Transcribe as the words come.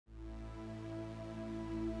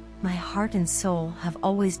My heart and soul have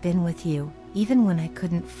always been with you, even when I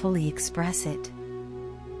couldn't fully express it.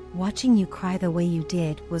 Watching you cry the way you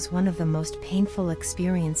did was one of the most painful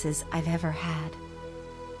experiences I've ever had.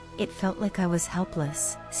 It felt like I was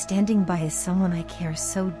helpless, standing by as someone I care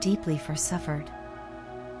so deeply for suffered.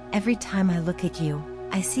 Every time I look at you,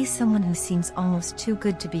 I see someone who seems almost too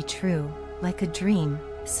good to be true, like a dream,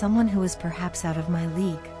 someone who is perhaps out of my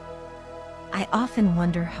league. I often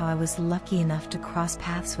wonder how I was lucky enough to cross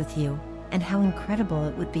paths with you, and how incredible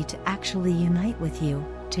it would be to actually unite with you,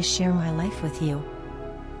 to share my life with you.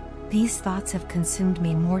 These thoughts have consumed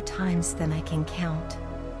me more times than I can count.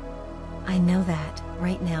 I know that,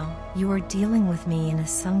 right now, you are dealing with me in a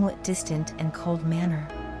somewhat distant and cold manner.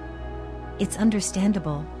 It's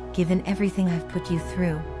understandable, given everything I've put you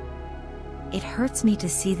through. It hurts me to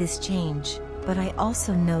see this change, but I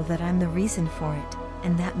also know that I'm the reason for it,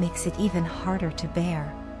 and that makes it even harder to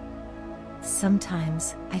bear.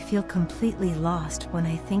 Sometimes, I feel completely lost when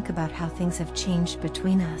I think about how things have changed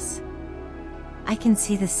between us. I can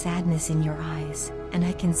see the sadness in your eyes, and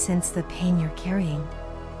I can sense the pain you're carrying.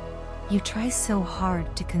 You try so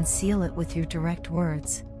hard to conceal it with your direct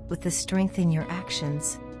words, with the strength in your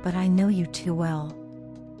actions, but I know you too well.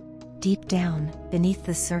 Deep down, beneath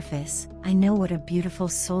the surface, I know what a beautiful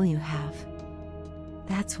soul you have.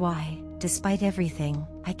 That's why, despite everything,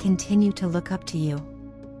 I continue to look up to you.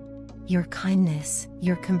 Your kindness,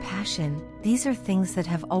 your compassion, these are things that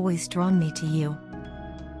have always drawn me to you.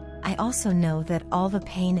 I also know that all the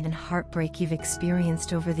pain and heartbreak you've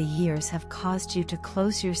experienced over the years have caused you to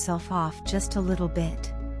close yourself off just a little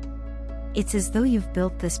bit. It's as though you've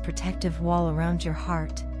built this protective wall around your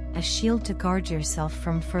heart, a shield to guard yourself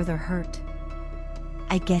from further hurt.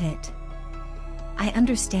 I get it. I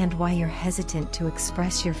understand why you're hesitant to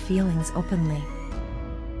express your feelings openly.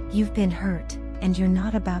 You've been hurt, and you're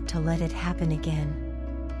not about to let it happen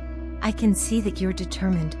again. I can see that you're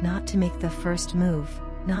determined not to make the first move,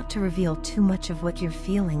 not to reveal too much of what you're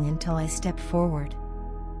feeling until I step forward.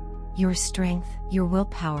 Your strength, your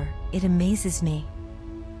willpower, it amazes me.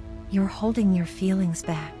 You're holding your feelings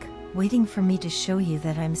back, waiting for me to show you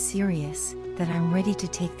that I'm serious, that I'm ready to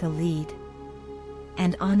take the lead.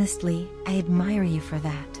 And honestly, I admire you for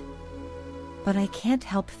that. But I can't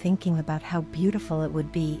help thinking about how beautiful it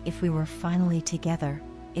would be if we were finally together,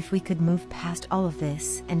 if we could move past all of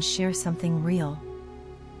this and share something real.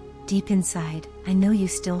 Deep inside, I know you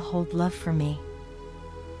still hold love for me.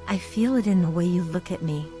 I feel it in the way you look at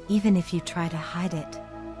me, even if you try to hide it.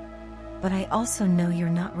 But I also know you're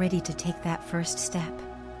not ready to take that first step.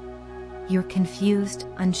 You're confused,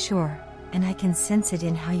 unsure, and I can sense it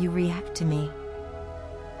in how you react to me.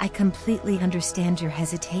 I completely understand your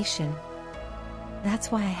hesitation.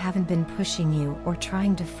 That's why I haven't been pushing you or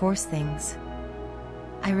trying to force things.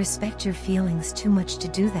 I respect your feelings too much to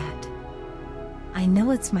do that. I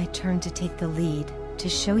know it's my turn to take the lead, to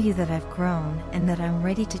show you that I've grown and that I'm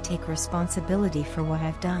ready to take responsibility for what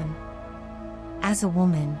I've done. As a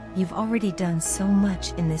woman, you've already done so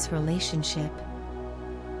much in this relationship.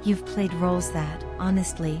 You've played roles that,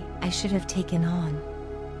 honestly, I should have taken on.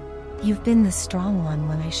 You've been the strong one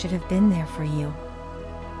when I should have been there for you.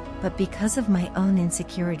 But because of my own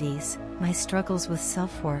insecurities, my struggles with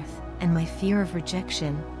self-worth, and my fear of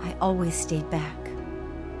rejection, I always stayed back.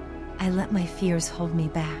 I let my fears hold me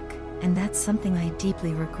back, and that's something I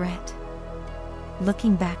deeply regret.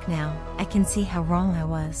 Looking back now, I can see how wrong I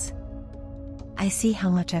was. I see how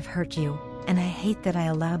much I've hurt you, and I hate that I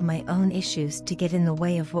allowed my own issues to get in the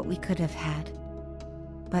way of what we could have had.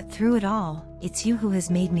 But through it all, it's you who has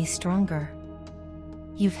made me stronger.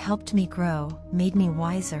 You've helped me grow, made me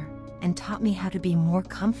wiser, and taught me how to be more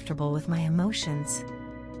comfortable with my emotions.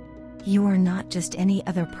 You are not just any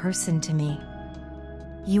other person to me.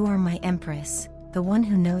 You are my empress, the one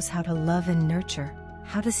who knows how to love and nurture,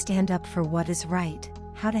 how to stand up for what is right,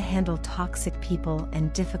 how to handle toxic people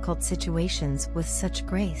and difficult situations with such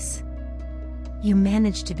grace. You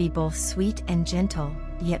manage to be both sweet and gentle,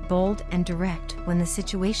 yet bold and direct when the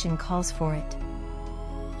situation calls for it.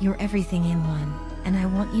 You're everything in one, and I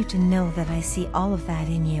want you to know that I see all of that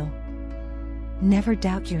in you. Never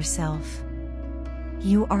doubt yourself.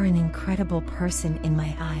 You are an incredible person in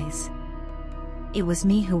my eyes. It was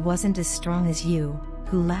me who wasn't as strong as you,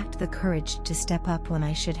 who lacked the courage to step up when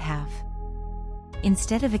I should have.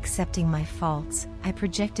 Instead of accepting my faults, I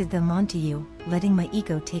projected them onto you, letting my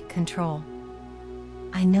ego take control.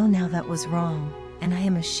 I know now that was wrong, and I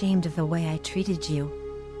am ashamed of the way I treated you.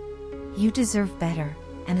 You deserve better,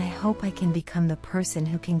 and I hope I can become the person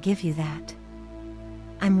who can give you that.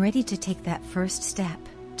 I'm ready to take that first step,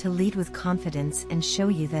 to lead with confidence and show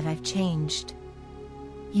you that I've changed.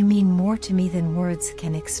 You mean more to me than words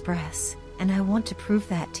can express, and I want to prove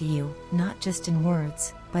that to you, not just in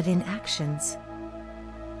words, but in actions.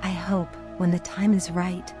 I hope, when the time is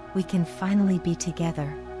right, we can finally be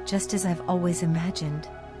together, just as I've always imagined.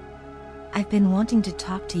 I've been wanting to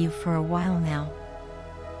talk to you for a while now.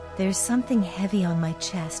 There's something heavy on my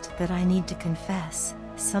chest that I need to confess,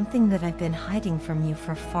 something that I've been hiding from you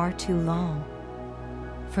for far too long.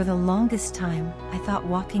 For the longest time, I thought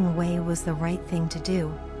walking away was the right thing to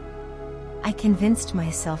do. I convinced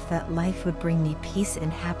myself that life would bring me peace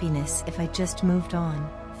and happiness if I just moved on,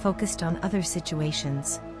 focused on other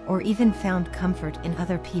situations, or even found comfort in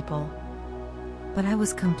other people. But I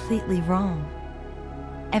was completely wrong.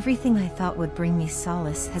 Everything I thought would bring me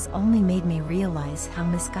solace has only made me realize how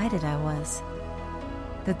misguided I was.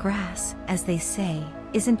 The grass, as they say,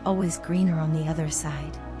 isn't always greener on the other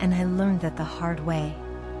side, and I learned that the hard way.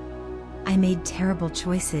 I made terrible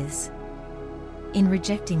choices. In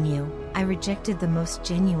rejecting you, I rejected the most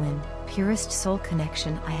genuine, purest soul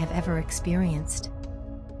connection I have ever experienced.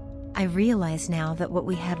 I realize now that what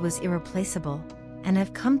we had was irreplaceable, and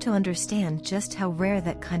I've come to understand just how rare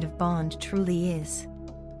that kind of bond truly is.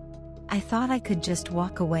 I thought I could just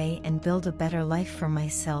walk away and build a better life for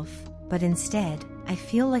myself, but instead, I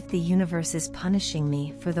feel like the universe is punishing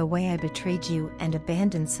me for the way I betrayed you and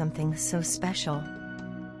abandoned something so special.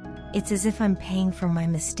 It's as if I'm paying for my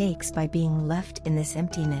mistakes by being left in this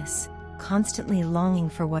emptiness, constantly longing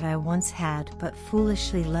for what I once had but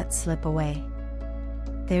foolishly let slip away.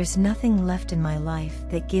 There's nothing left in my life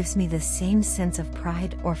that gives me the same sense of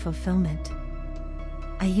pride or fulfillment.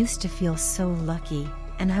 I used to feel so lucky,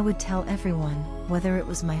 and I would tell everyone, whether it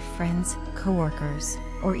was my friends, coworkers,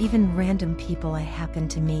 or even random people I happened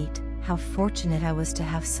to meet, how fortunate I was to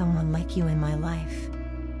have someone like you in my life.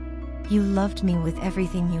 You loved me with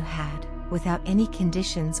everything you had, without any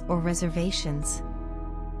conditions or reservations.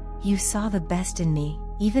 You saw the best in me,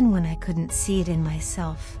 even when I couldn't see it in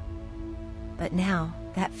myself. But now,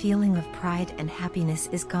 that feeling of pride and happiness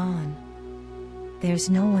is gone. There's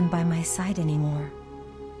no one by my side anymore.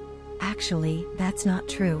 Actually, that's not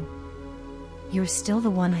true. You're still the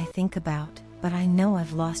one I think about, but I know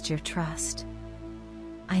I've lost your trust.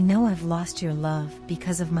 I know I've lost your love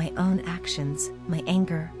because of my own actions, my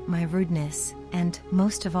anger, my rudeness, and,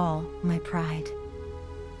 most of all, my pride.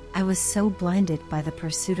 I was so blinded by the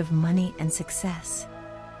pursuit of money and success.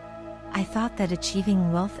 I thought that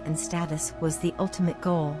achieving wealth and status was the ultimate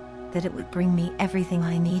goal, that it would bring me everything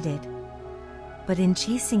I needed. But in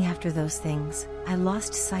chasing after those things, I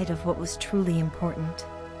lost sight of what was truly important.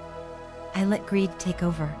 I let greed take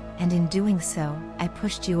over, and in doing so, I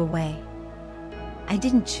pushed you away. I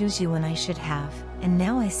didn't choose you when I should have, and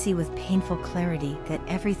now I see with painful clarity that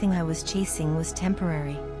everything I was chasing was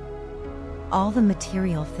temporary. All the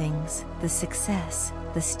material things, the success,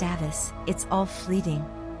 the status, it's all fleeting.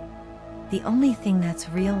 The only thing that's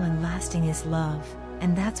real and lasting is love,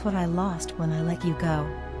 and that's what I lost when I let you go.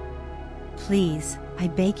 Please, I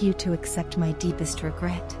beg you to accept my deepest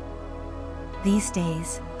regret. These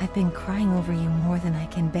days, I've been crying over you more than I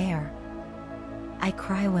can bear. I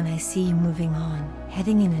cry when I see you moving on,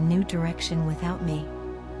 heading in a new direction without me.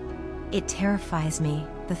 It terrifies me,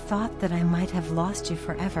 the thought that I might have lost you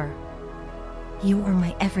forever. You are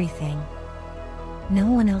my everything.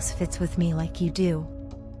 No one else fits with me like you do.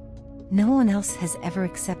 No one else has ever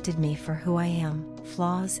accepted me for who I am,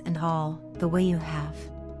 flaws and all, the way you have.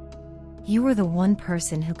 You were the one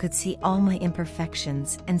person who could see all my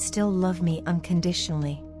imperfections and still love me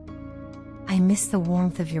unconditionally. I miss the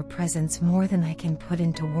warmth of your presence more than I can put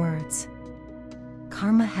into words.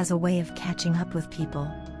 Karma has a way of catching up with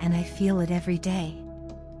people, and I feel it every day.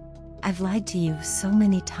 I've lied to you so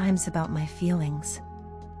many times about my feelings.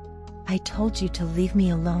 I told you to leave me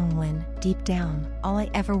alone when, deep down, all I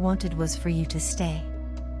ever wanted was for you to stay.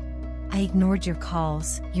 I ignored your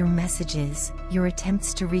calls, your messages, your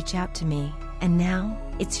attempts to reach out to me, and now,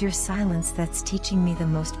 it's your silence that's teaching me the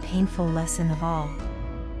most painful lesson of all.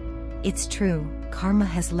 It's true, karma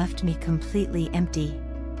has left me completely empty.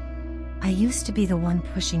 I used to be the one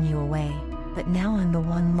pushing you away, but now I'm the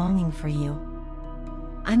one longing for you.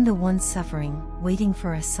 I'm the one suffering, waiting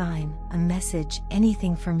for a sign, a message,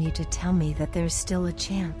 anything from you to tell me that there's still a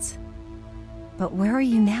chance. But where are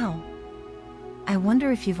you now? I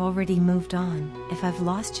wonder if you've already moved on, if I've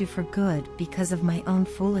lost you for good because of my own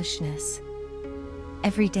foolishness.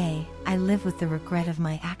 Every day, I live with the regret of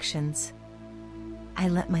my actions. I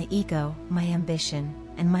let my ego, my ambition,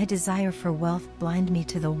 and my desire for wealth blind me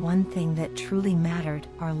to the one thing that truly mattered,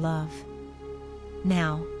 our love.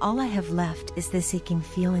 Now, all I have left is this aching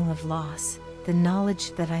feeling of loss, the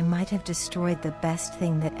knowledge that I might have destroyed the best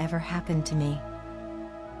thing that ever happened to me.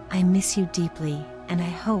 I miss you deeply, and I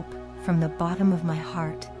hope, from the bottom of my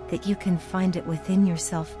heart, that you can find it within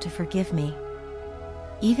yourself to forgive me.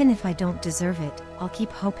 Even if I don't deserve it, I'll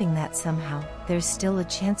keep hoping that somehow, there's still a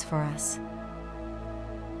chance for us.